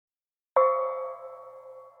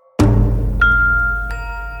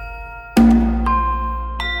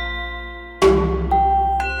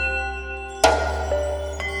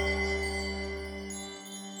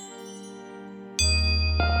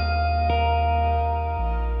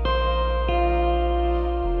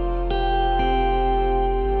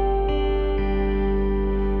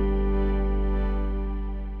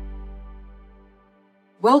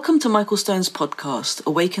Welcome to Michael Stone's podcast,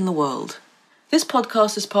 Awaken the World. This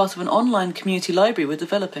podcast is part of an online community library we're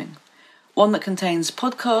developing, one that contains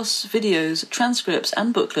podcasts, videos, transcripts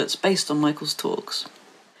and booklets based on Michael's talks.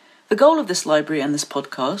 The goal of this library and this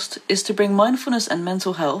podcast is to bring mindfulness and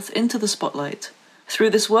mental health into the spotlight.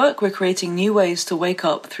 Through this work, we're creating new ways to wake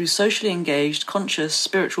up through socially engaged, conscious,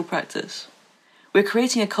 spiritual practice. We're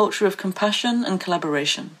creating a culture of compassion and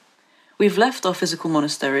collaboration. We've left our physical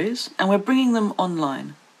monasteries, and we're bringing them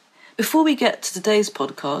online. Before we get to today's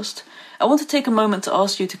podcast, I want to take a moment to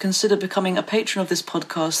ask you to consider becoming a patron of this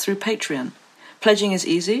podcast through Patreon. Pledging is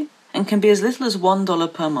easy and can be as little as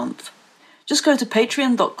 $1 per month. Just go to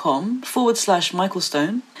patreon.com/Michael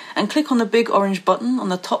Stone and click on the big orange button on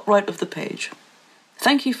the top right of the page.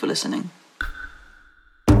 Thank you for listening.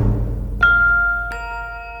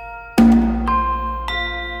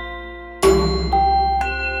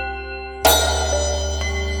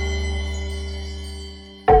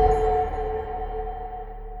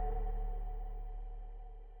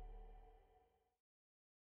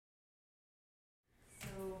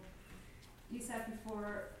 You said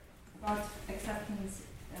before about acceptance,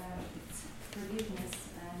 it's forgiveness,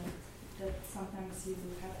 and that sometimes you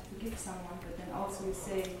have to forgive someone, but then also you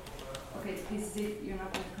say, okay, this is it, you're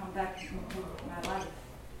not going to come back into my life.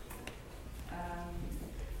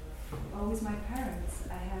 With my parents,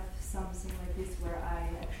 I have something like this where I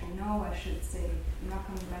actually know I should say, you're not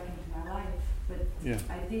coming back into my life, but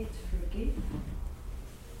I did forgive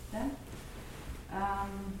them.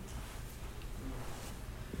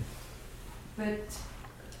 But,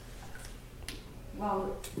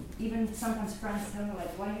 well, even sometimes friends tell me,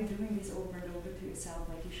 like, why are you doing this over and over to yourself?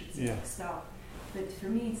 Like, you should stop. But for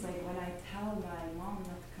me, it's like when I tell my mom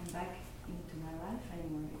not to come back into my life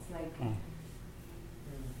anymore, it's like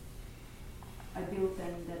I built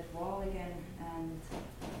then that wall again, and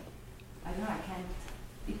I don't know, I can't,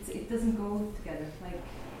 it doesn't go together. Like.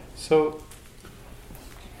 So,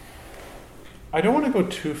 I don't want to go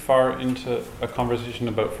too far into a conversation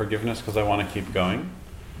about forgiveness because I want to keep going.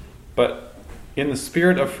 But in the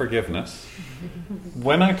spirit of forgiveness,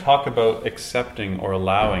 when I talk about accepting or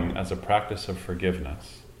allowing as a practice of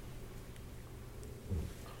forgiveness,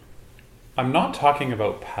 I'm not talking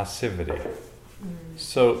about passivity.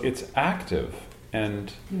 So it's active.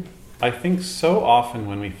 And I think so often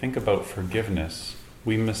when we think about forgiveness,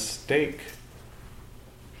 we mistake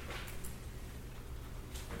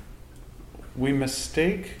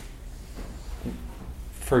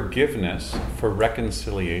forgiveness for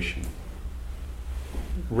reconciliation.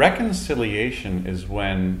 Reconciliation is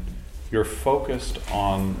when you're focused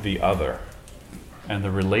on the other and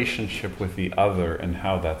the relationship with the other and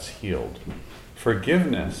how that's healed.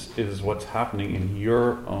 Forgiveness is what's happening in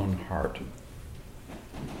your own heart.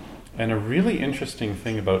 And a really interesting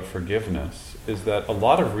thing about forgiveness is that a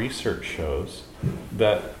lot of research shows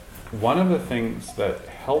that one of the things that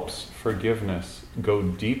helps forgiveness go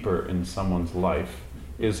deeper in someone's life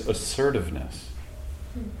is assertiveness.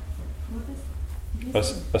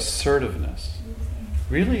 Assertiveness.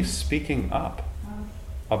 Really speaking up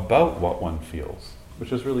about what one feels,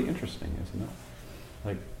 which is really interesting, isn't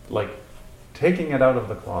it? Like taking it out of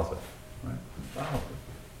the closet. Right? Oh,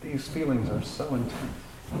 these feelings are so intense.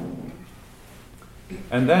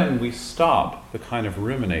 And then we stop the kind of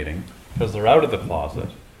ruminating because they're out of the closet,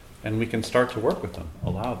 and we can start to work with them,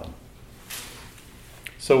 allow them.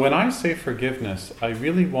 So when I say forgiveness, I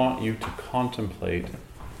really want you to contemplate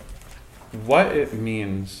what it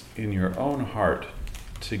means in your own heart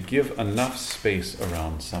to give enough space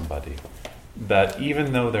around somebody that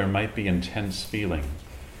even though there might be intense feeling,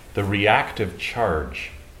 the reactive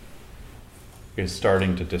charge is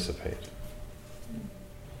starting to dissipate.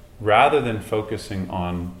 Rather than focusing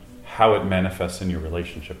on how it manifests in your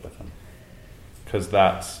relationship with them. Because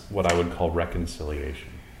that's what I would call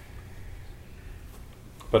reconciliation.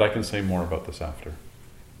 But I can say more about this after.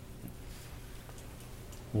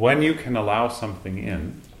 When you can allow something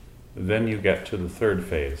in, then you get to the third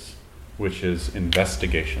phase, which is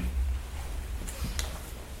investigation.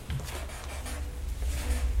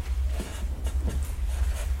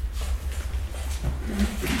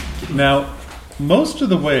 Now, most of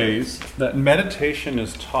the ways that meditation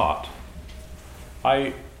is taught,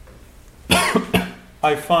 I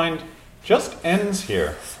find just ends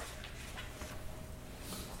here,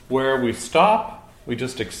 where we stop, we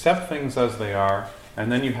just accept things as they are,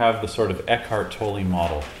 and then you have the sort of Eckhart Tolle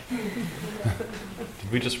model. Did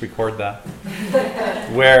we just record that?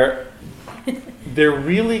 Where there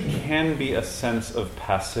really can be a sense of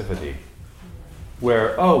passivity,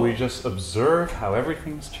 where, we just observe how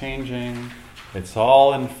everything's changing, it's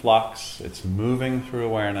all in flux, it's moving through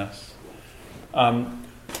awareness.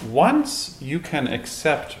 once you can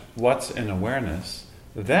accept what's in awareness,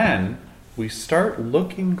 then we start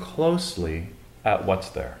looking closely at what's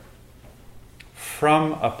there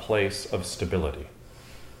from a place of stability,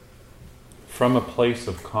 from a place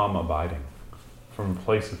of calm abiding, from a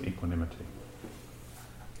place of equanimity.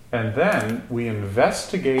 And then we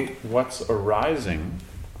investigate what's arising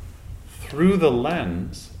through the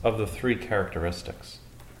lens of the three characteristics,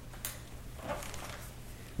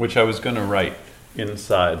 which I was going to write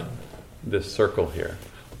inside this circle here,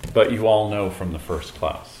 but you all know from the first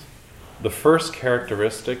class. The first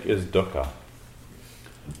characteristic is dukkha.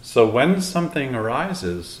 So when something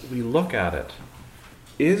arises, we look at it.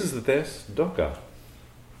 Is this dukkha?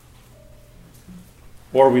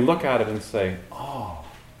 Or we look at it and say, oh,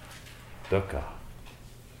 dukkha.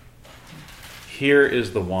 Here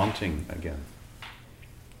is the wanting again.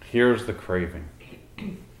 Here's the craving.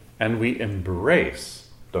 And we embrace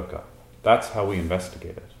dukkha. That's how we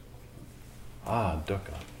investigate it. Ah,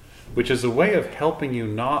 dukkha. Which is a way of helping you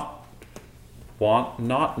not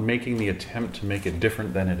making the attempt to make it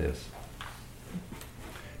different than it is.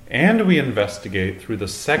 And we investigate through the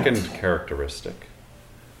second characteristic,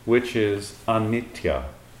 which is anitya,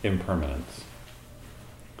 impermanence.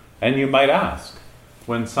 And you might ask,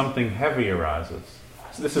 when something heavy arises,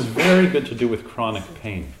 so this is very good to do with chronic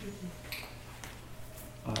pain.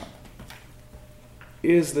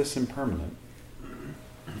 Is this impermanent?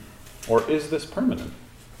 Or is this permanent?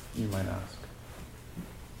 You might ask.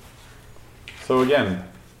 So again,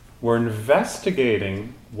 we're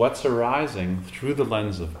investigating what's arising through the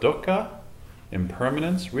lens of dukkha,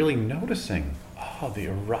 impermanence, really noticing, the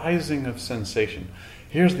arising of sensation.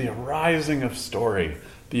 Here's the arising of story,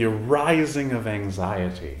 the arising of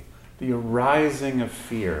anxiety, the arising of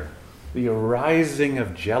fear, the arising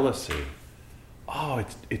of jealousy.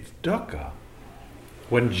 It's dukkha.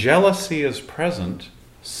 When jealousy is present,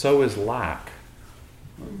 so is lack.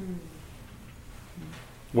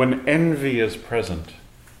 When envy is present,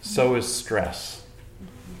 so is stress.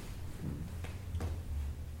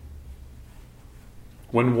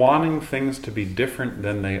 When wanting things to be different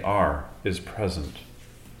than they are is present,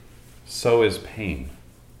 so is pain.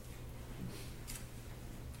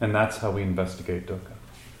 And that's how we investigate dukkha.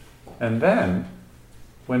 And then,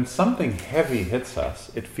 when something heavy hits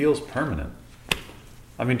us, it feels permanent.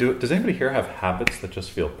 I mean, does anybody here have habits that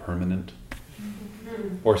just feel permanent?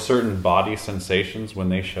 Or certain body sensations, when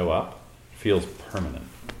they show up, feels permanent?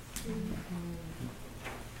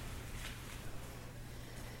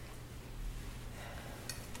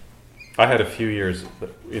 I had a few years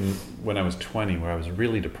when I was 20 where I was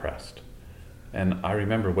really depressed. And I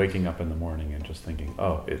remember waking up in the morning and just thinking,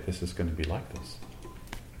 this is going to be like this.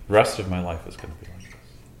 The rest of my life is going to be like this.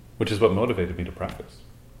 Which is what motivated me to practice.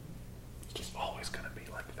 It's just always going to be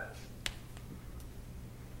like this.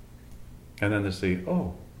 And then to see,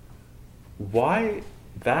 why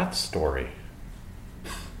that story?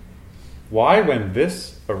 Why, when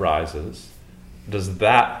this arises, does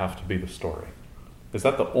that have to be the story? Is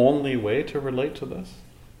that the only way to relate to this?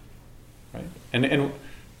 Right? And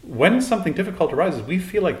when something difficult arises, we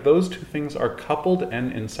feel like those two things are coupled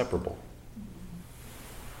and inseparable.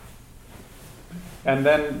 And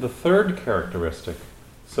then the third characteristic,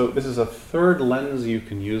 so this is a third lens you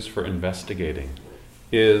can use for investigating,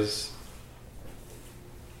 is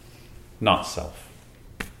not self.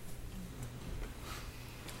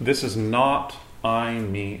 This is not I,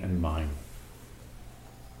 me, and mine.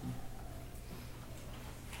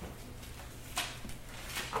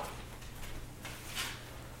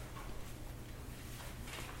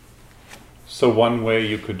 So one way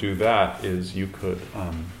you could do that is you could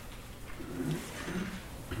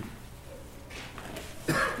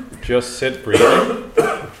just sit breathing,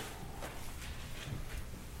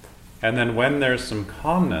 and then when there's some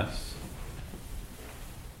calmness,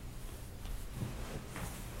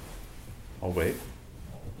 I'll wait.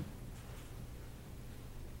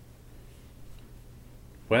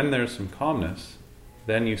 When there's some calmness,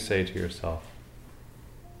 then you say to yourself,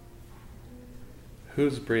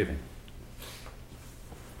 who's breathing?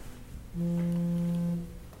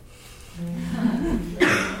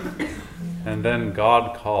 And then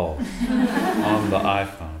God calls on the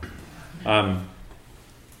iPhone.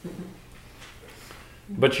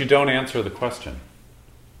 But you don't answer the question.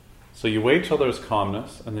 So you wait till there's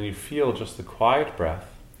calmness, and then you feel just the quiet breath,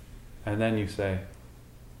 and then you say,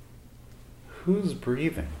 who's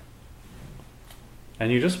breathing?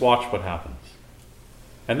 And you just watch what happens.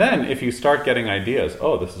 And then if you start getting ideas,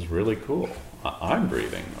 this is really cool, I'm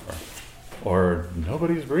breathing, or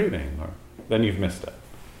nobody's breathing, then you've missed it.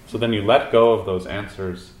 So then you let go of those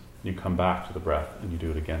answers You come back to the breath and you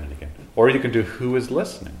do it again and again. Or you can do who is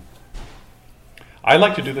listening. I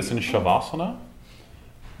like to do this in Shavasana.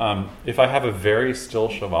 If I have a very still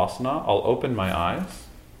Shavasana, I'll open my eyes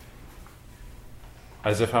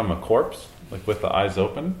as if I'm a corpse, like with the eyes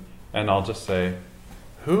open, and I'll just say,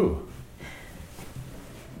 who?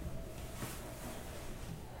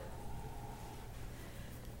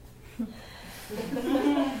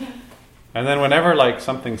 And then whenever like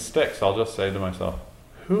something sticks, I'll just say to myself,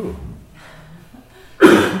 who?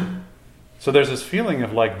 So there's this feeling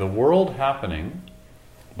of like the world happening,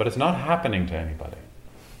 but it's not happening to anybody.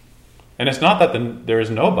 And it's not that there is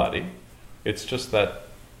nobody, it's just that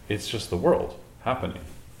it's just the world happening.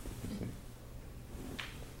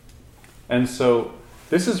 And so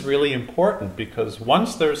this is really important because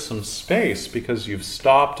once there's some space, because you've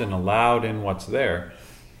stopped and allowed in what's there,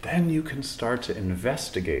 then you can start to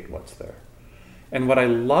investigate what's there. And what I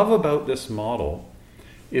love about this model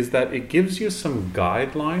is that it gives you some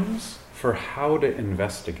guidelines for how to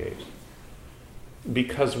investigate.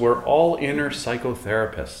 Because we're all inner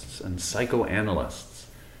psychotherapists and psychoanalysts,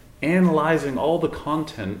 analyzing all the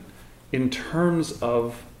content in terms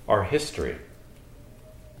of our history.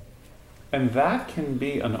 And that can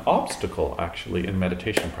be an obstacle, actually, in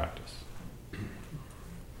meditation practice.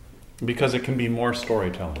 Because it can be more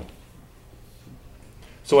storytelling.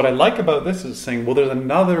 So what I like about this is saying, well, there's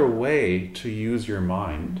another way to use your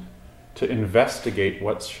mind to investigate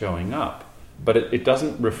what's showing up. But it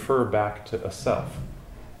doesn't refer back to a self.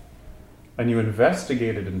 And you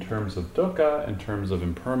investigate it in terms of dukkha, in terms of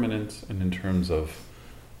impermanence, and in terms of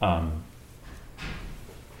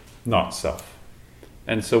not self.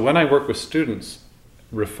 And so when I work with students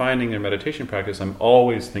refining their meditation practice, I'm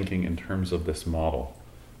always thinking in terms of this model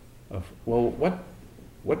of, well,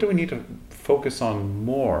 what do we need to focus on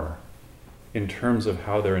more in terms of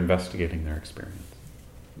how they're investigating their experience?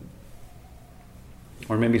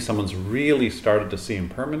 Or maybe someone's really started to see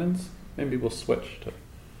impermanence, maybe we'll switch to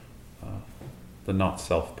the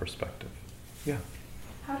not-self perspective. Yeah?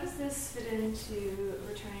 How does this fit into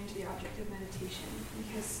returning to the object of meditation?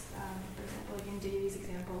 Because, for example, like in Davey's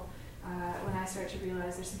example, when I start to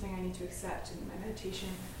realize there's something I need to accept in my meditation,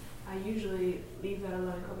 I usually leave that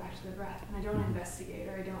alone and go back to the breath, and I don't investigate,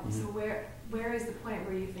 or I don't. So where is the point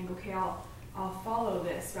where you think, okay, I'll follow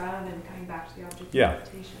this rather than coming back to the object of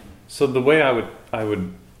meditation? So the way I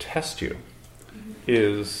would test you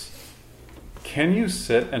is, can you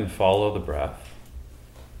sit and follow the breath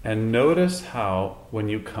and notice how when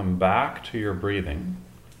you come back to your breathing,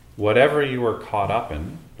 whatever you were caught up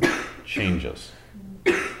in changes?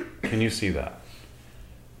 Can you see that?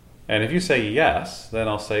 And if you say yes, then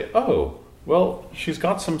I'll say, oh, well, she's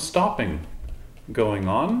got some stopping going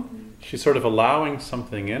on. She's sort of allowing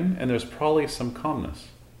something in, and there's probably some calmness.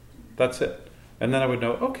 That's it. And then I would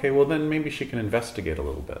know, okay, well then maybe she can investigate a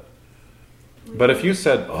little bit. But if you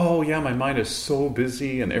said, oh yeah, my mind is so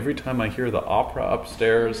busy, and every time I hear the opera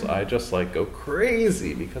upstairs, I just like go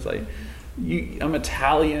crazy because I'm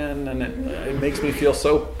Italian and it makes me feel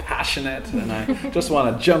so passionate, and I just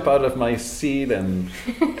want to jump out of my seat and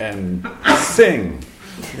sing,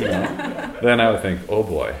 then I would think, oh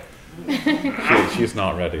boy, she's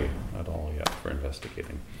not ready at all yet for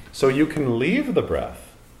investigating. So you can leave the breath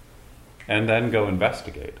and then go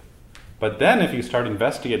investigate. But then if you start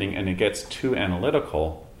investigating and it gets too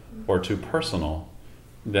analytical or too personal,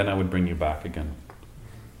 then I would bring you back again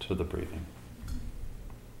to the breathing.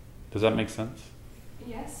 Does that make sense?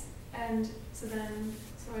 Yes. And so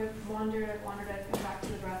I've wandered, I've come back to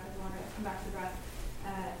the breath, I've come back to the breath.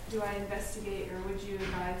 Do I investigate, or would you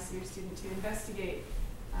advise your student to investigate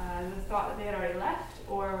the thought that they had already left,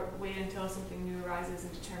 or wait until something new arises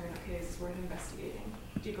and determine, okay, is this worth investigating?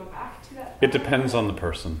 Do you go back to that? It depends on the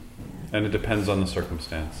person, and it depends on the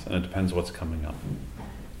circumstance, and it depends what's coming up.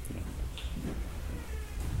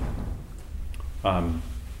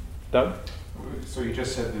 Doug? So you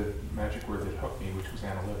just said the magic word that hooked me, which was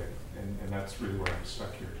analytic, and that's really where I'm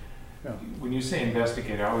stuck here. Yeah. When you say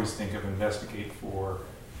investigate, I always think of investigate for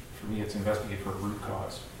me it's investigate for a root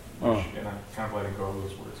cause, and I'm kind of letting go of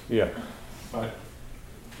those words. Yeah. But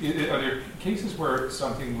are there cases where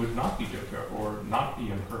something would not be dukkha or not be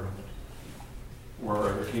impermanent? Or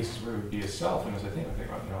are there cases where it would be a self? And as I think,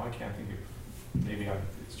 I can't think of, maybe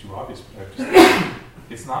it's too obvious, but I've just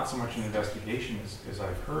it's not so much an investigation as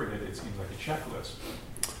I've heard it. It seems like a checklist.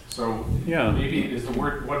 So maybe is the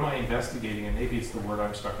word, what am I investigating? And maybe it's the word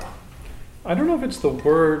I'm stuck on. I don't know if it's the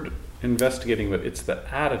word investigating, but it's the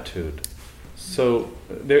attitude. So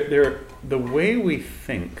the way we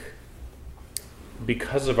think,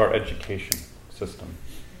 because of our education system,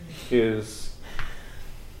 is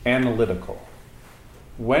analytical.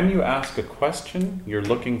 when you ask a question, you're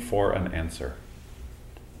looking for an answer.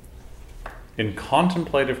 In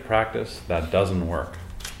contemplative practice, that doesn't work.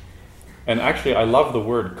 And actually, I love the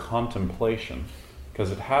word contemplation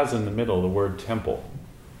because it has in the middle the word temple.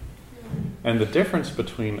 And the difference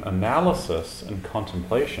between analysis and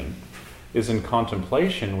contemplation is in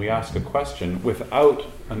contemplation, we ask a question without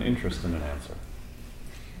an interest in an answer.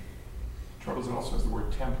 Trouble is it also has the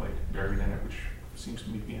word template buried in it, which seems to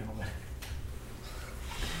me to be analytic.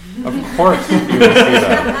 Of course, you will see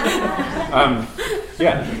that.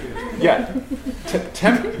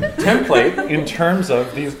 Template in terms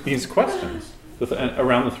of these questions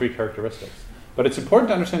around the three characteristics. But it's important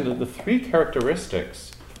to understand that the three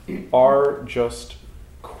characteristics are just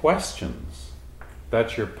questions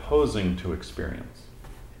that you're posing to experience.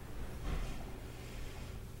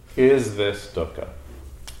 Is this dukkha?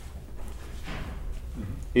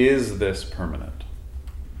 Is this permanent?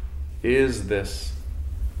 Is this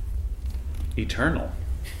eternal?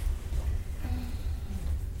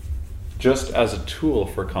 Just as a tool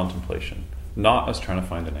for contemplation, not as trying to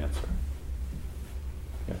find an answer.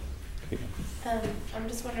 Yeah. I'm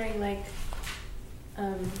just wondering, like,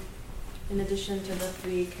 in addition to the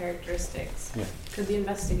three characteristics, could the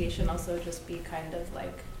investigation also just be kind of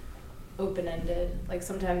like open-ended? Like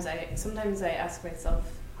sometimes I ask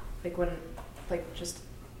myself, like when, like just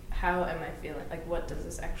how am I feeling? Like what does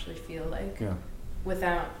this actually feel like? Yeah.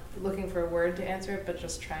 Without looking for a word to answer it, but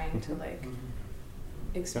just trying to like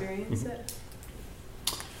experience it.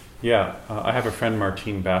 Yeah, I have a friend,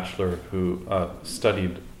 Martine Batchelor, who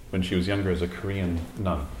studied when she was younger as a Korean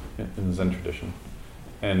nun in the Zen tradition.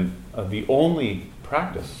 And the only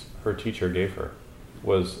practice her teacher gave her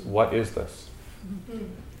was, what is this? Mm-hmm.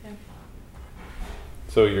 Yeah.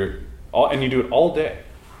 So you do it all day.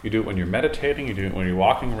 You do it when you're meditating, you do it when you're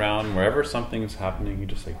walking around, wherever something's happening, you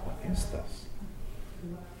just say, what is this?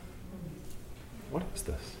 What is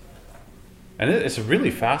this? And it's a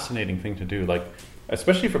really fascinating thing to do, like,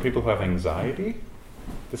 especially for people who have anxiety.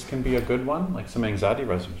 This can be a good one, like some anxiety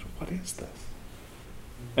resolution. What is this?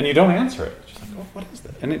 And you don't answer it. It's just like, oh, what is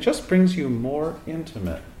this? And it just brings you more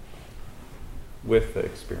intimate with the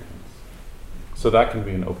experience. So that can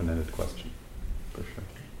be an open-ended question, for sure.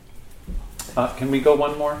 Can we go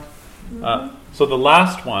one more? So the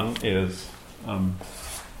last one is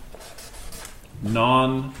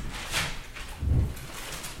non-ID,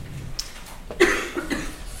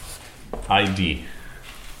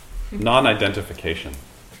 non-identification.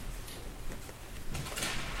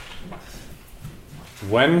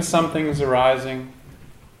 When something's arising,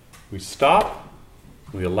 we stop,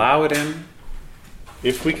 we allow it in.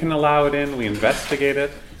 If we can allow it in, we investigate it.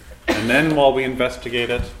 And then while we investigate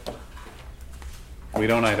it, we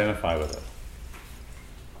don't identify with it.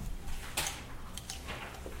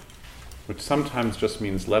 Which sometimes just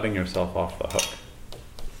means letting yourself off the hook.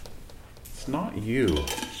 It's not you.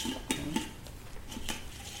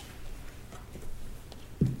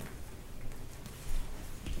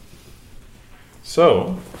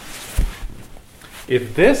 So,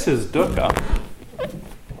 if this is dukkha,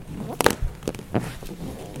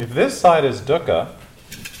 if this side is dukkha,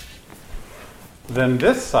 then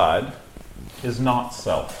this side is not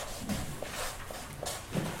self.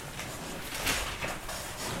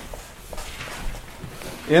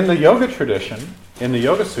 In the yoga tradition, in the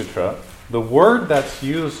Yoga Sutra, the word that's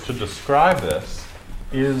used to describe this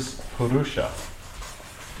is purusha.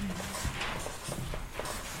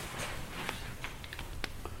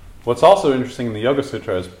 What's also interesting in the Yoga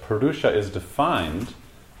Sutra is Purusha is defined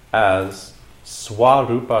as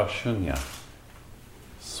Swarupa Shunya.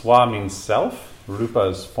 Swa means self, Rupa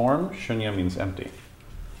is form, Shunya means empty.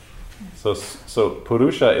 So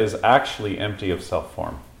Purusha is actually empty of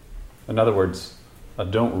self-form. In other words,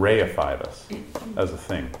 don't reify this as a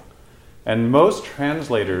thing. And most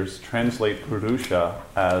translators translate Purusha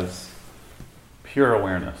as pure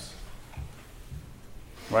awareness.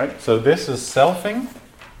 Right? So this is selfing,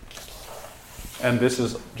 and this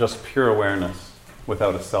is just pure awareness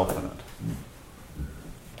without a self in it.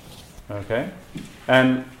 Okay?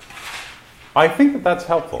 And I think that that's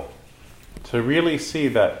helpful to really see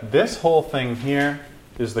that this whole thing here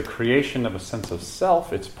is the creation of a sense of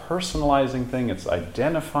self. It's personalizing thing. It's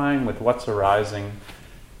identifying with what's arising.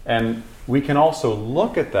 And we can also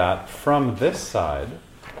look at that from this side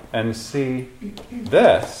and see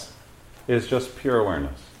this is just pure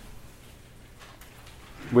awareness.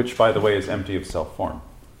 Which, by the way, is empty of self-form.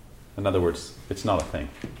 In other words, it's not a thing.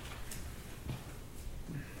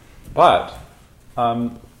 But I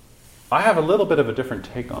have a little bit of a different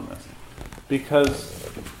take on this. Because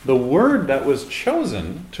the word that was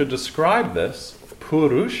chosen to describe this,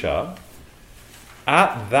 Purusha,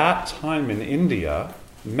 at that time in India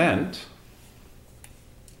meant,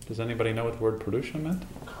 does anybody know what the word Purusha meant?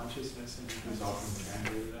 Consciousness is often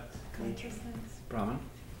translated as Consciousness. Brahman.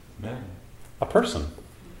 Man. A person.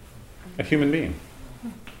 A human being.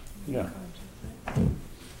 Yeah.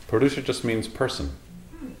 Purusha just means person.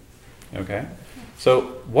 Okay? So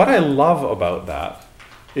what I love about that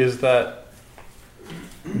is that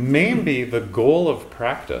maybe the goal of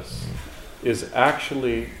practice is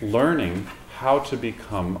actually learning how to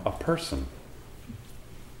become a person.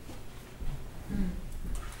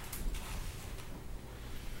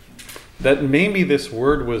 That maybe this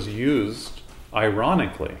word was used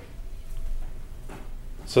ironically,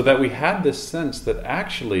 so that we had this sense that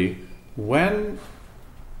actually when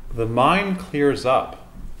the mind clears up,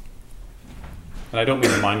 and I don't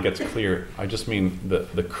mean the mind gets clear, I just mean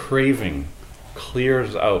the craving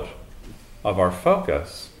clears out of our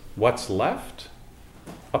focus, what's left?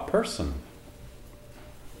 A person.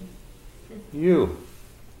 You.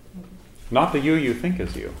 Not the you think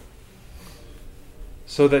is you.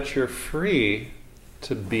 So that you're free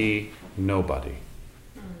to be nobody.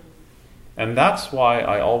 And that's why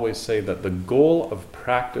I always say that the goal of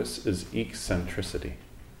practice is eccentricity.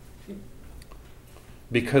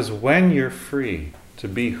 Because when you're free to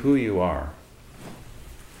be who you are,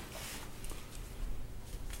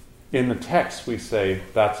 in the text we say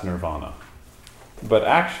that's nirvana. But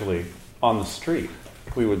actually, on the street,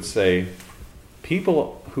 we would say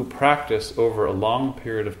people who practice over a long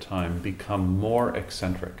period of time become more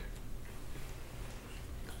eccentric.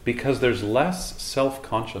 Because there's less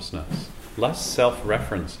self-consciousness, less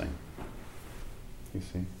self-referencing. You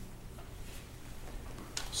see?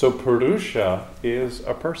 So Purusha is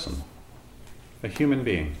a person, a human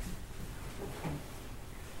being.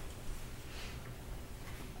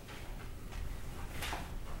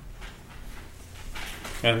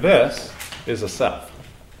 And this is a self.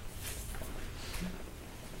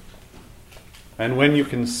 And when you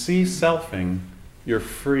can see selfing, you're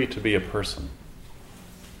free to be a person.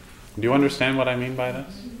 Do you understand what I mean by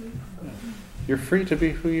this? You're free to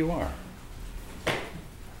be who you are.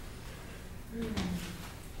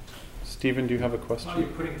 Stephen, do you have a question? Well, you're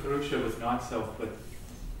putting Purusha with not self, but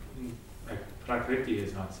like Prakriti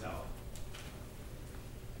is not self.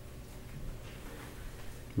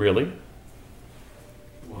 Really?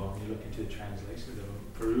 Well, when you look into the translations of them,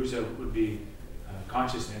 Purusha would be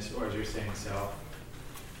consciousness, or as you're saying, self,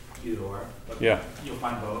 either or. But Yeah. you'll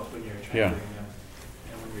find both when you're translating them.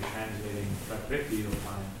 And when you're translating Prakriti, you'll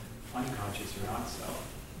find unconscious or not self.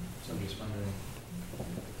 So I'm just wondering,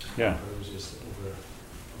 Yeah. Purusha's over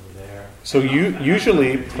there. So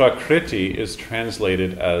usually Prakriti is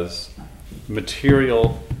translated as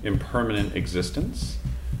material, impermanent existence,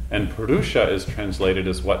 and Purusha is translated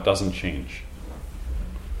as what doesn't change.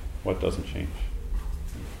 What doesn't change.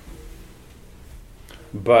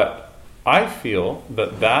 But I feel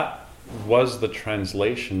that was the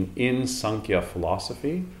translation in Sankhya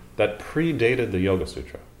philosophy that predated the Yoga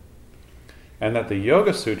Sutra. And that the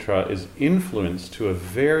Yoga Sutra is influenced to a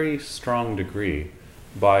very strong degree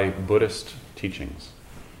by Buddhist teachings.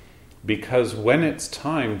 Because when it's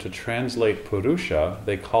time to translate Purusha,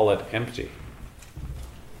 they call it empty.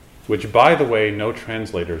 Which, by the way, no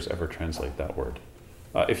translators ever translate that word.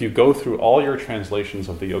 If you go through all your translations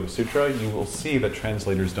of the Yoga Sutra, you will see that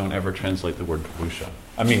translators don't ever translate the word Purusha.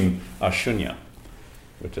 Shunya,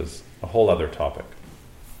 which is a whole other topic.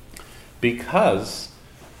 Because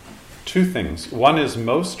two things. One is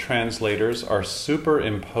most translators are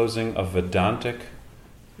superimposing a Vedantic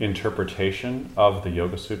interpretation of the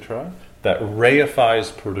Yoga Sutra that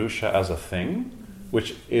reifies Purusha as a thing,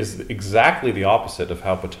 which is exactly the opposite of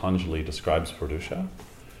how Patanjali describes Purusha.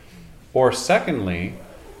 Or secondly,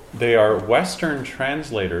 they are Western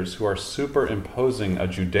translators who are superimposing a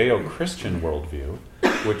Judeo-Christian worldview,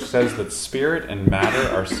 which says that spirit and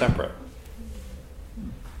matter are separate.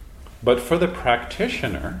 But for the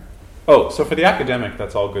practitioner, so for the academic,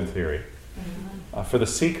 that's all good theory. For the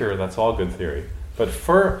seeker, that's all good theory. But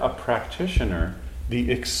for a practitioner,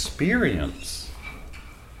 the experience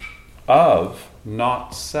of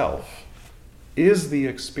not self is the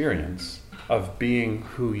experience of being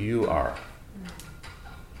who you are.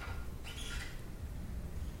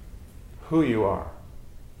 Who you are.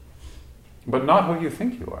 But not who you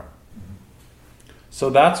think you are. So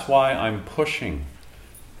that's why I'm pushing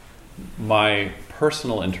my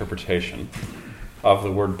personal interpretation of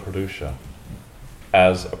the word Purusha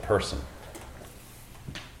as a person.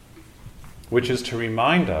 Which is to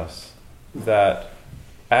remind us that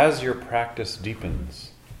as your practice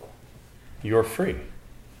deepens, you're free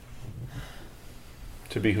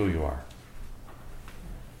to be who you are.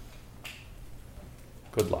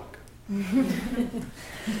 Good luck.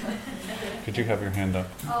 Could you have your hand up?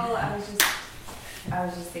 Oh, I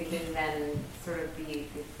was just thinking then sort of the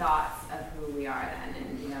thoughts of who we are then,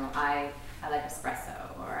 and you know, I like espresso,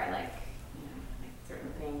 or I like, you know, like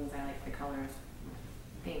certain things, I like the colors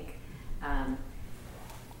pink.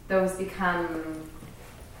 Those become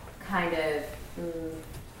kind of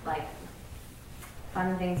like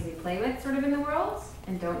fun things we play with sort of in the world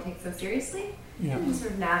and don't take so seriously. Yeah. And just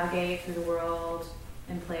sort of navigate through the world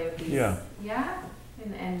and play with these. Yeah. Yeah?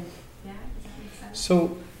 And yeah, does that make sense?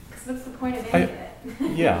 So, Because what's the point of any of it?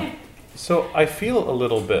 yeah. So I feel a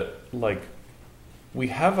little bit like we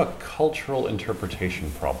have a cultural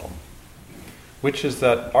interpretation problem, which is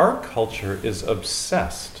that our culture is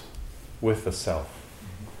obsessed with the self.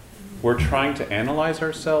 We're trying to analyze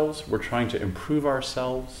ourselves, we're trying to improve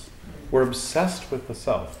ourselves, we're obsessed with the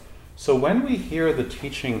self. So when we hear the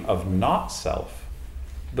teaching of not self,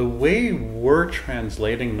 the way we're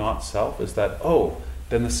translating not self is that, oh,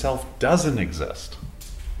 then the self doesn't exist.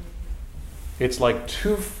 It's like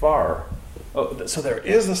too far. Oh, so there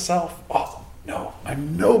is a self? Oh, no,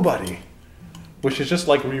 I'm nobody. Which is just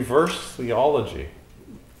like reverse theology.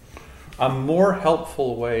 A more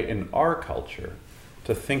helpful way in our culture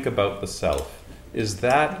to think about the self is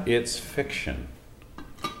that it's fiction.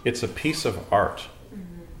 It's a piece of art.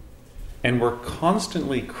 And we're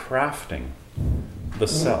constantly crafting the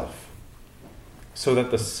self so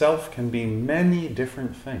that the self can be many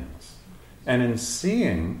different things. And in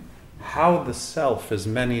seeing how the self is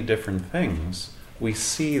many different things, we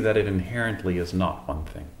see that it inherently is not one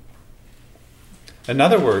thing. In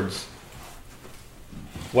other words,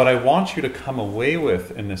 what I want you to come away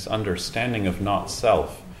with in this understanding of not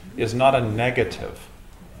self is not a negative,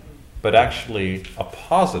 but actually a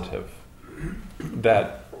positive.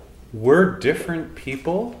 That we're different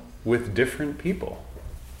people with different people.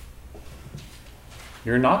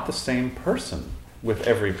 You're not the same person with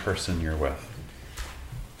every person you're with.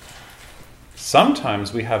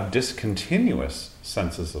 Sometimes we have discontinuous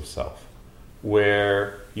senses of self,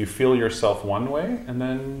 where you feel yourself one way and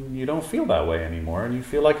then you don't feel that way anymore and you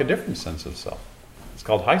feel like a different sense of self. It's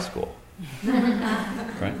called high school.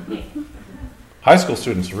 Right? High school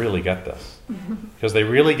students really get this because they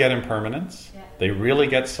really get impermanence, they really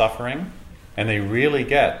get suffering, and they really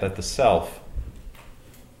get that the self,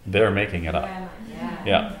 they're making it up.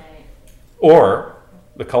 Yeah. Or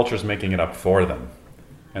the culture's making it up for them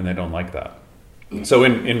and they don't like that. So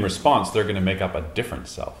in response, they're going to make up a different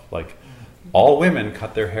self. Like, all women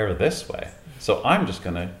cut their hair this way, so I'm just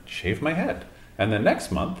going to shave my head. And then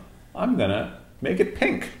next month, I'm going to make it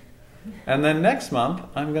pink. And then next month,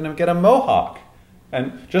 I'm going to get a mohawk.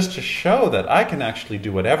 And just to show that I can actually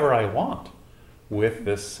do whatever I want with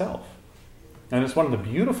this self. And it's one of the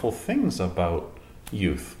beautiful things about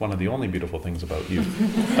youth. One of the only beautiful things about youth.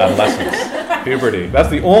 Adolescence. Puberty. That's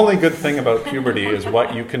the only good thing about puberty is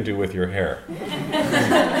what you can do with your hair.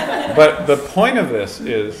 But the point of this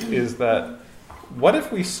is that what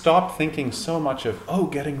if we stop thinking so much of,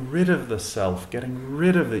 getting rid of the self, getting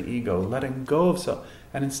rid of the ego, letting go of self,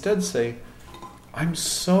 and instead say, I'm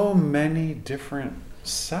so many different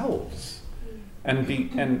selves.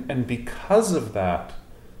 And because of that,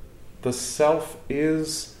 the self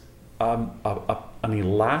is an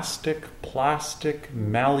elastic, plastic,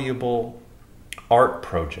 malleable art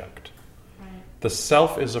project. Right. The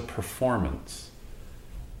self is a performance.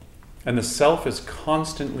 And the self is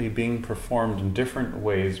constantly being performed in different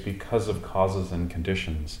ways because of causes and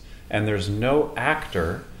conditions. And there's no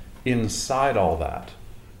actor inside all that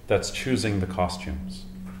that's choosing the costumes.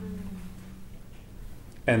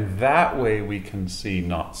 And that way we can see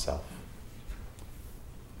not self.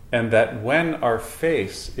 And that when our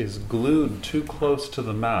face is glued too close to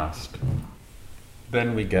the mask,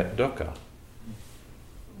 then we get dukkha.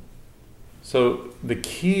 So the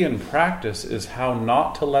key in practice is how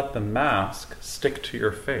not to let the mask stick to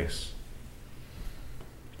your face.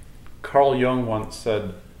 Carl Jung once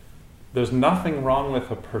said, there's nothing wrong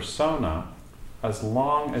with a persona as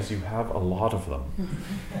long as you have a lot of them.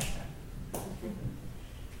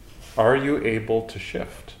 Are you able to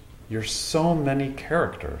shift? You're so many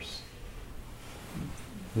characters,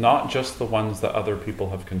 not just the ones that other people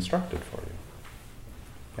have constructed for you.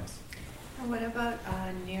 Yes? And what about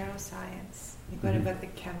neuroscience? Like, what about the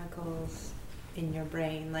chemicals in your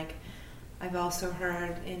brain? Like, I've also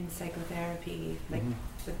heard in psychotherapy, like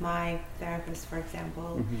with my therapist, for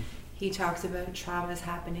example, he talks about traumas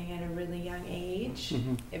happening at a really young age.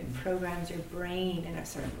 It programs your brain in a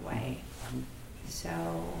certain way. So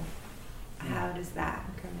how does that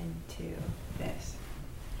come into this?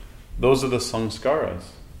 Those are the samskaras.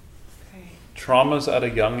 Okay. traumas at a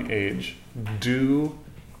young age do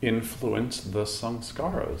influence the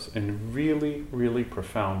samskaras in really, really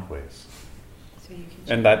profound ways. So you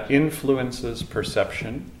can And that influences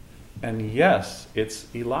perception. And yes, it's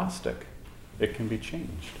elastic. It can be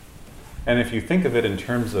changed. And if you think of it in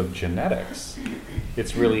terms of genetics,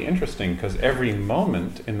 it's really interesting because every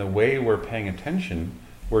moment in the way we're paying attention,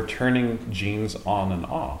 we're turning genes on and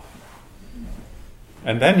off.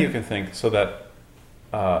 And then you can think so that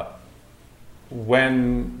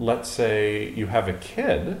when, let's say, you have a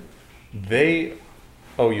kid, you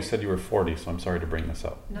said you were 40, so I'm sorry to bring this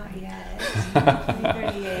up. Not yet.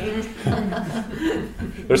 I'm 38.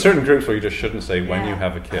 There's certain groups where you just shouldn't say when Yeah. you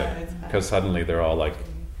have a kid, That's fine. because suddenly they're all like,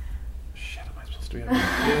 shit, am I supposed to be having a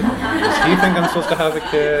kid? Does he think I'm supposed to have a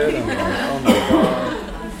kid? I'm like, oh my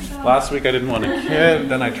God. Last week I didn't want a kid,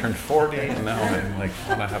 then I turned 40, and now I'm like,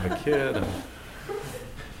 I want to have a kid.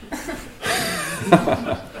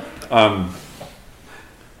 And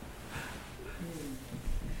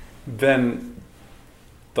then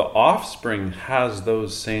the offspring has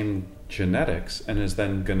those same genetics and is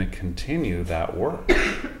then going to continue that work.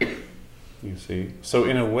 You see? So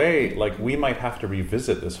in a way, like, we might have to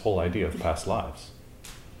revisit this whole idea of past lives.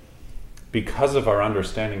 Because of our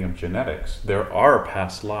understanding of genetics, there are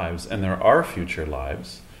past lives and there are future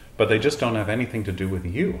lives, but they just don't have anything to do with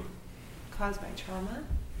you. Caused by trauma?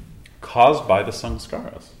 Caused by the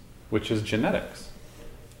samskaras, which is genetics.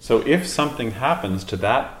 So if something happens to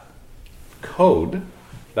that code,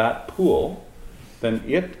 that pool, then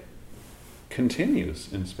it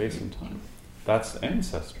continues in space and time. That's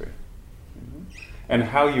ancestry. And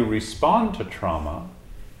how you respond to trauma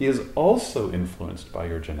is also influenced by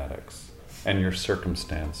your genetics and your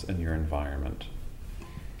circumstance and your environment.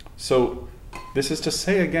 So this is to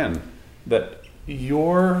say again that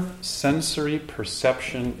your sensory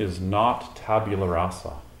perception is not tabula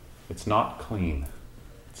rasa. It's not clean.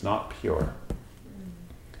 It's not pure.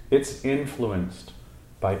 It's influenced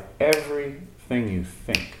by everything you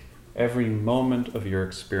think, every moment of your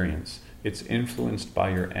experience. It's influenced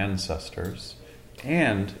by your ancestors,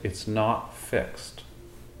 and it's not fixed.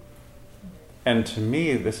 And to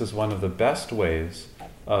me, this is one of the best ways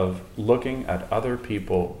of looking at other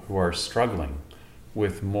people who are struggling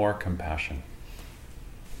with more compassion.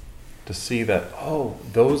 To see that, oh,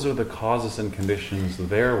 those are the causes and conditions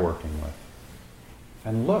they're working with.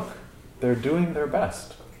 And look, they're doing their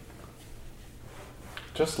best.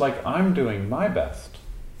 Just like I'm doing my best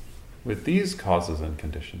with these causes and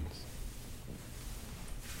conditions.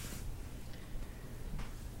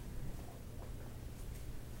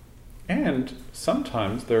 And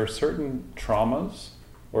sometimes there are certain traumas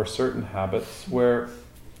or certain habits where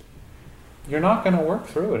you're not going to work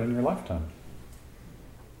through it in your lifetime.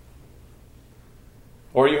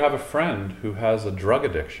 Or you have a friend who has a drug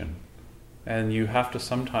addiction, and you have to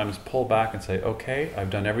sometimes pull back and say, okay, I've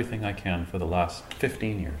done everything I can for the last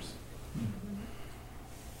 15 years.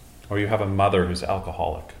 Or you have a mother who's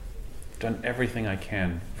alcoholic. I've done everything I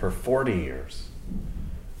can for 40 years.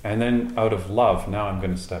 And then out of love, now I'm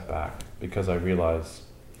going to step back because I realize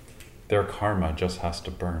their karma just has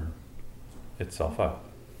to burn itself out.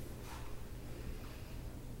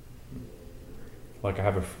 Like I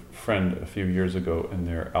have a friend a few years ago, and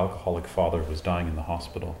their alcoholic father was dying in the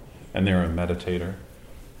hospital, and they were a meditator,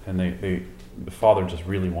 and the father just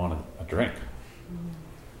really wanted a drink.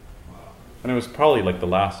 And it was probably like the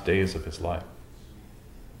last days of his life.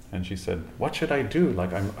 And she said, what should I do?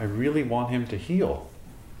 Like, I really want him to heal.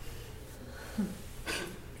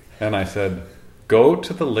 And I said, go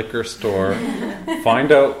to the liquor store,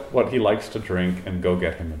 find out what he likes to drink, and go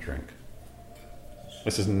get him a drink.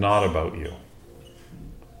 This is not about you.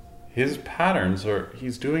 His patterns are,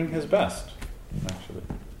 he's doing his best, actually.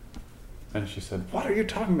 And she said, what are you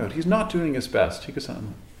talking about? He's not doing his best. He goes,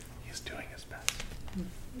 he's doing his best.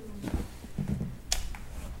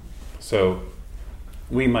 So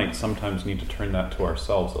we might sometimes need to turn that to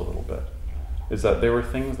ourselves a little bit. Is that there were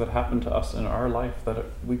things that happened to us in our life that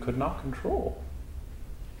we could not control.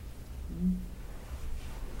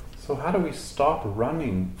 So how do we stop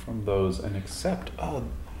running from those and accept, oh,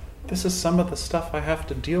 this is some of the stuff I have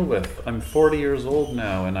to deal with. I'm 40 years old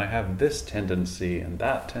now, and I have this tendency and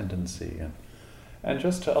that tendency. And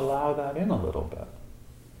just to allow that in a little bit.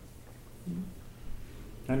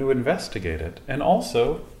 And to investigate it. And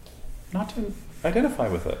also, not to identify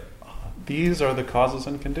with it. These are the causes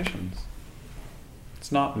and conditions.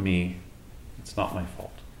 It's not me. It's not my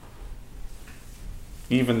fault.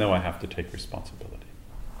 Even though I have to take responsibility.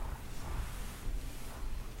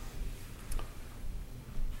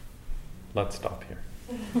 Let's stop here.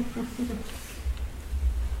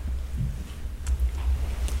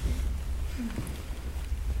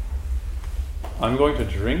 I'm going to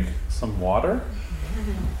drink some water,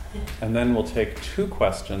 and then we'll take 2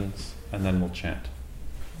 questions, and then we'll chant.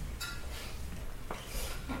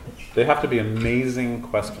 They have to be amazing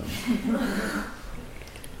questions.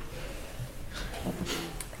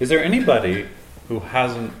 Is there anybody who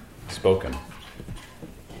hasn't spoken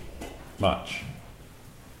much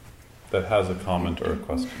that has a comment or a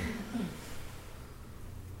question?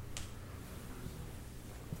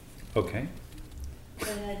 Okay. But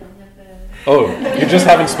I don't have a... Oh, you just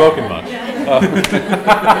haven't spoken much.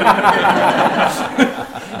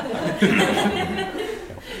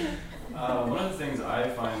 One of the things I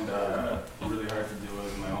find really hard to deal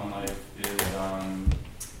with in my own life is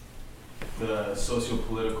the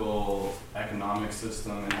socio-political economic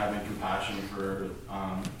system and having compassion for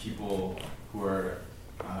people who are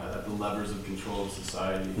at the levers of control of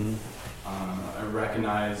society. Mm-hmm. I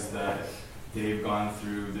recognize that they've gone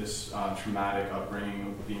through this traumatic upbringing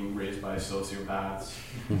of being raised by sociopaths.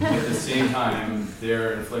 At the same time,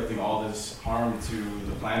 they're inflicting all this harm to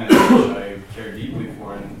the planet, which I care deeply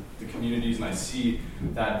for, and the communities, and I see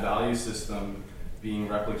that value system being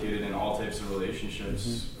replicated in all types of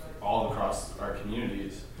relationships all across our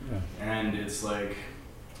communities. Yeah. And it's like,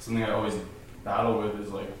 something I always battle with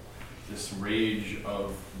is like this rage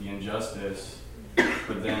of the injustice,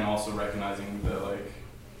 but then also recognizing that like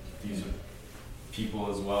these are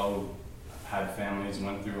people as well who had families,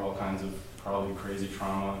 went through all kinds of probably crazy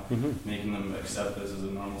trauma, making them accept this as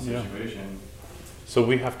a normal situation. So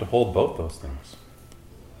we have to hold both those things.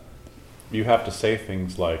 You have to say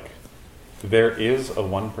things like, there is a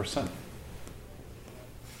 1%.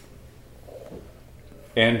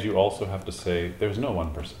 And you also have to say, there's no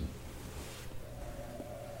 1%.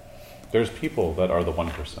 There's people that are the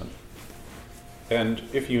 1%. And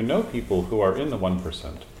if you know people who are in the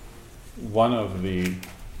 1%, one of the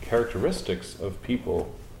characteristics of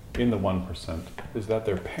people in the 1% is that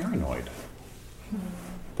they're paranoid,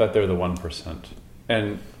 that they're the 1%.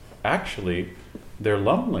 And actually, they're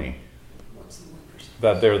lonely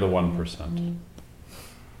that they're the 1%.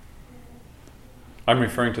 I'm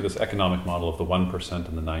referring to this economic model of the 1%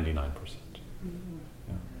 and the 99%.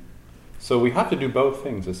 Yeah. So we have to do both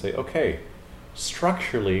things and say, okay,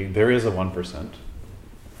 structurally there is a 1%,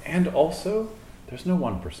 and also there's no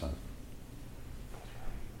 1%.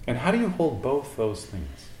 And how do you hold both those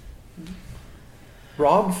things?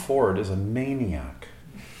 Rob Ford is a maniac.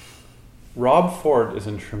 Rob Ford is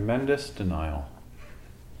in tremendous denial.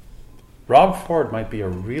 Rob Ford might be a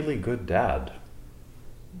really good dad.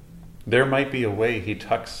 There might be a way he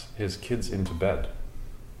tucks his kids into bed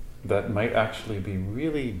that might actually be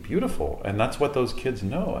really beautiful, and that's what those kids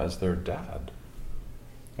know as their dad.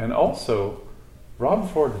 And also, Rob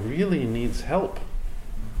Ford really needs help.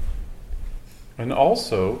 And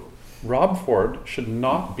also, Rob Ford should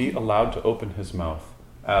not be allowed to open his mouth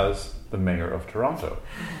as the mayor of Toronto.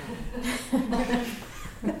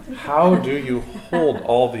 How do you hold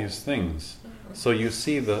all these things? So you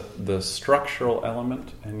see the structural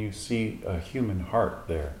element and you see a human heart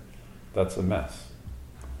there. That's a mess.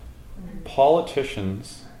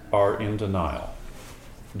 Politicians are in denial,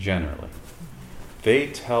 generally. They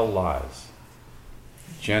tell lies,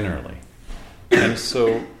 generally. And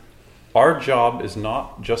so our job is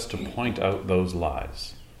not just to point out those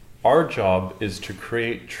lies. Our job is to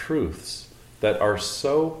create truths that are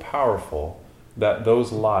so powerful that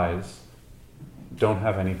those lies don't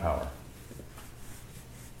have any power.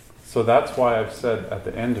 So that's why I've said at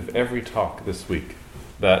the end of every talk this week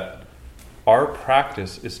that our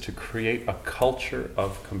practice is to create a culture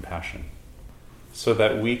of compassion so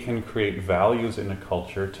that we can create values in a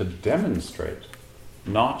culture to demonstrate,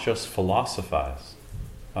 not just philosophize,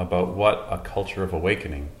 about what a culture of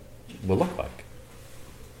awakening will look like.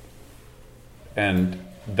 And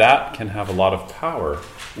that can have a lot of power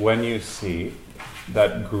when you see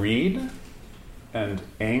that greed and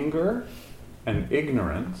anger and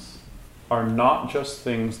ignorance are not just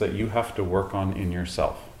things that you have to work on in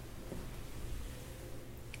yourself.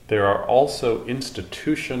 There are also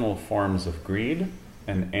institutional forms of greed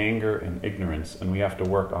and anger and ignorance, and we have to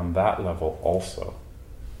work on that level also.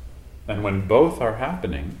 And when both are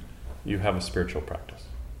happening, you have a spiritual practice.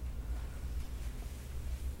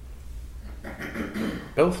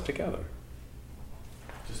 Both together.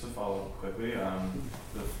 Just to follow up quickly,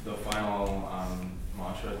 the final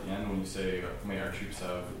mantra at the end when you say, may our troops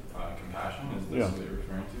have compassion, is this what you're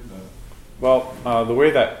referring to? Well, the way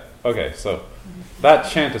that, okay, so that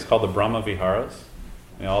chant is called the Brahma Viharas.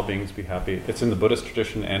 May all beings be happy. It's in the Buddhist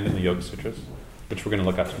tradition and in the Yoga Sutras, which we're going to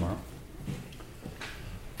look at tomorrow.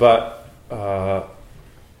 But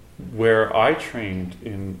where I trained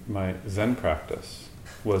in my Zen practice,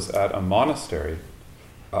 was at a monastery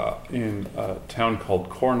in a town called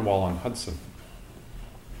Cornwall-on-Hudson,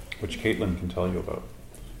 which Caitlin can tell you about.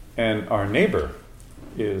 And our neighbor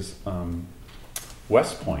is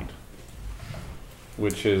West Point,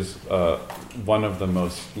 which is one of the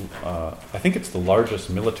most, I think it's the largest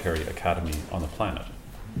military academy on the planet.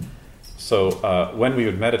 So when we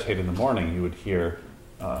would meditate in the morning, you would hear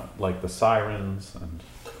like the sirens and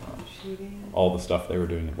all the stuff they were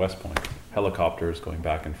doing at West Point, helicopters going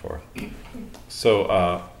back and forth.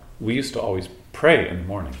 So we used to always pray in the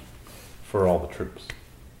morning for all the troops.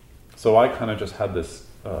 So I kind of just had this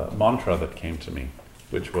mantra that came to me,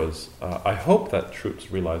 which was, I hope that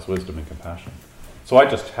troops realize wisdom and compassion. So I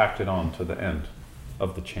just tacked it on to the end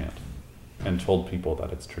of the chant and told people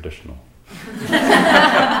that it's traditional.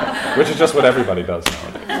 Which is just what everybody does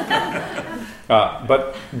nowadays.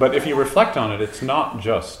 But if you reflect on it, it's not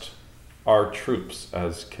just our troops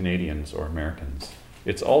as Canadians or Americans.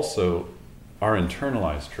 It's also our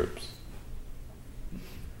internalized troops.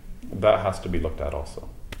 That has to be looked at also.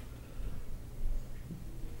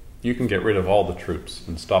 You can get rid of all the troops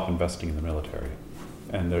and stop investing in the military,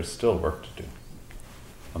 and there's still work to do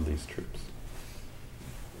on these troops.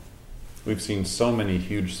 We've seen so many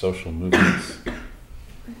huge social movements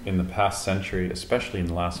in the past century, especially in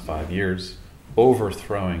the last 5 years,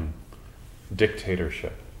 overthrowing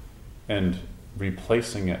dictatorship and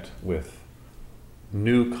replacing it with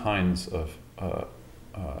new kinds of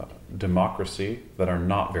democracy that are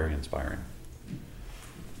not very inspiring.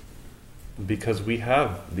 Because we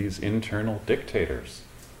have these internal dictators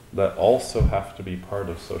that also have to be part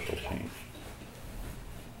of social change.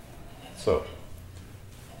 So,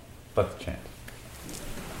 let's chant.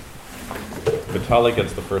 Vitaly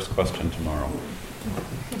gets the first question tomorrow.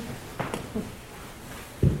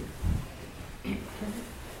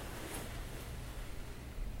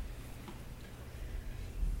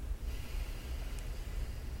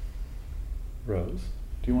 Rose,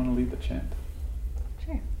 do you want to lead the chant?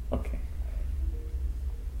 Sure. Okay.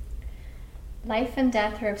 Life and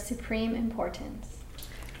death are of supreme importance.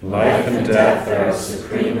 Life and death are of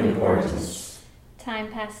supreme importance.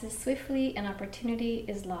 Time passes swiftly and opportunity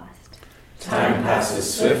is lost. Time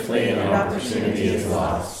passes swiftly and opportunity is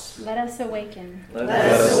lost. Let us awaken. Let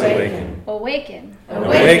us awaken. Awaken.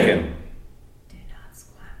 Awaken. Do not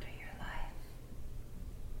squander your life.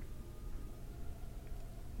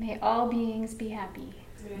 May all beings be happy.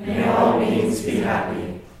 May all beings be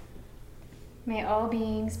happy. May all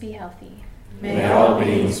beings be healthy. May all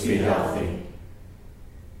beings be healthy.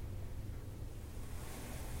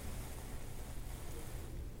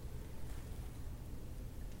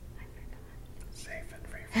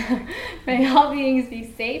 May all beings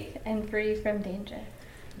be safe and free from danger.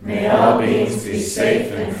 May all beings be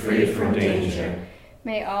safe and free from danger.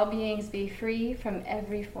 May all beings be free from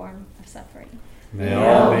every form of suffering. May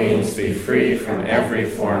all beings be free from every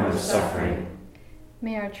form of suffering.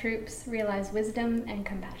 May our troops realize wisdom and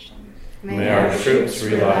compassion. May our troops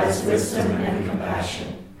realize wisdom and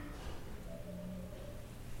compassion.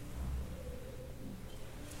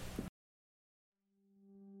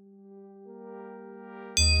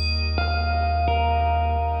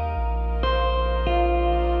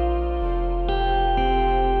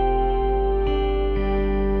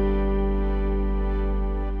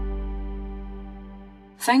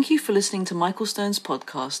 Thank you for listening to Michael Stone's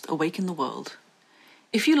podcast, Awaken the World.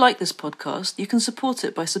 If you like this podcast, you can support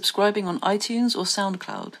it by subscribing on iTunes or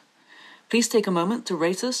SoundCloud. Please take a moment to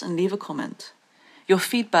rate us and leave a comment. Your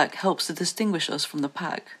feedback helps to distinguish us from the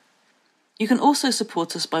pack. You can also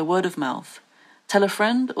support us by word of mouth. Tell a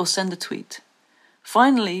friend or send a tweet.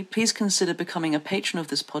 Finally, please consider becoming a patron of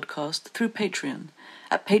this podcast through Patreon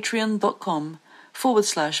at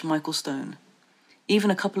patreon.com/Michael Stone.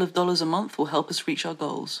 Even a couple of dollars a month will help us reach our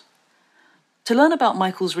goals. To learn about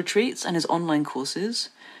Michael's retreats and his online courses,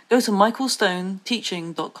 go to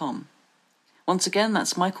michaelstoneteaching.com. Once again,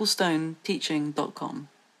 that's michaelstoneteaching.com.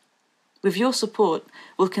 With your support,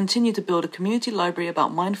 we'll continue to build a community library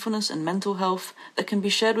about mindfulness and mental health that can be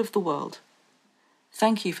shared with the world.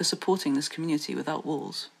 Thank you for supporting this community without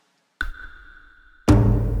walls.